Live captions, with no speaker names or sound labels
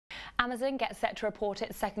Amazon gets set to report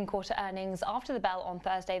its second quarter earnings after the bell on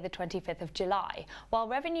Thursday, the 25th of July. While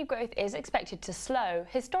revenue growth is expected to slow,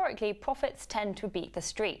 historically profits tend to beat the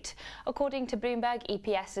street. According to Bloomberg,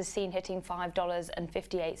 EPS is seen hitting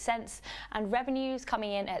 $5.58 and revenues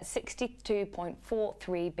coming in at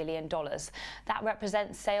 $62.43 billion. That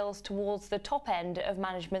represents sales towards the top end of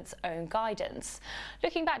management's own guidance.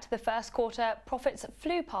 Looking back to the first quarter, profits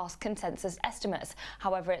flew past consensus estimates.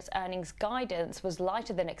 However, its earnings guidance was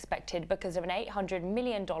lighter than expected because of an $800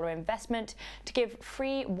 million investment to give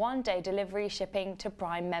free one-day delivery shipping to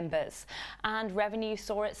Prime members. And revenue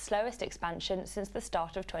saw its slowest expansion since the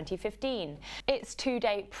start of 2015. Its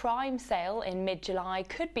two-day Prime sale in mid-July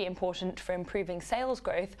could be important for improving sales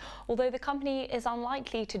growth, although the company is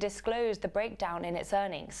unlikely to disclose the breakdown in its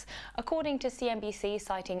earnings. According to CNBC,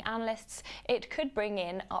 citing analysts, it could bring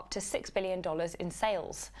in up to $6 billion in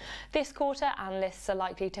sales. This quarter, analysts are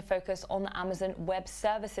likely to focus on the Amazon Web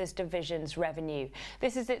Services division's revenue.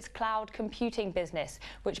 This is its cloud computing business,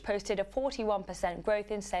 which posted a 41%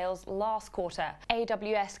 growth in sales last quarter.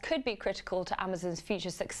 AWS could be critical to Amazon's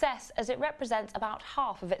future success as it represents about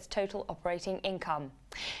half of its total operating income.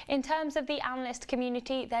 In terms of the analyst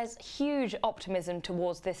community, there's huge optimism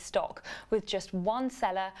towards this stock, with just one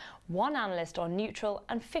seller, one analyst on neutral,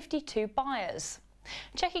 and 52 buyers.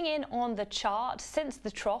 Checking in on the chart, since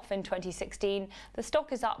the trough in 2016, the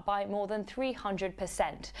stock is up by more than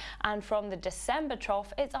 300%, and from the December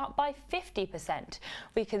trough, it's up by 50%.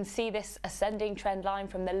 We can see this ascending trend line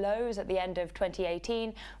from the lows at the end of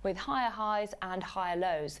 2018, with higher highs and higher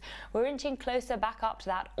lows. We're inching closer back up to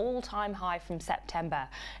that all-time high from September.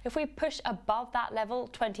 If we push above that level,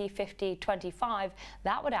 2050-25,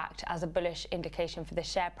 that would act as a bullish indication for the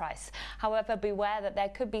share price. However, beware that there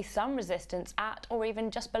could be some resistance at or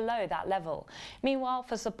even just below that level. Meanwhile,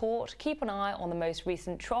 for support, keep an eye on the most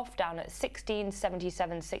recent trough down at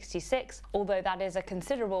 1677.66, although that is a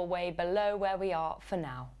considerable way below where we are for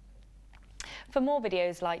now. For more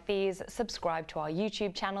videos like these, subscribe to our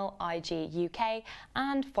YouTube channel, IG UK,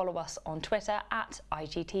 and follow us on Twitter at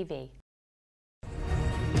IGTV.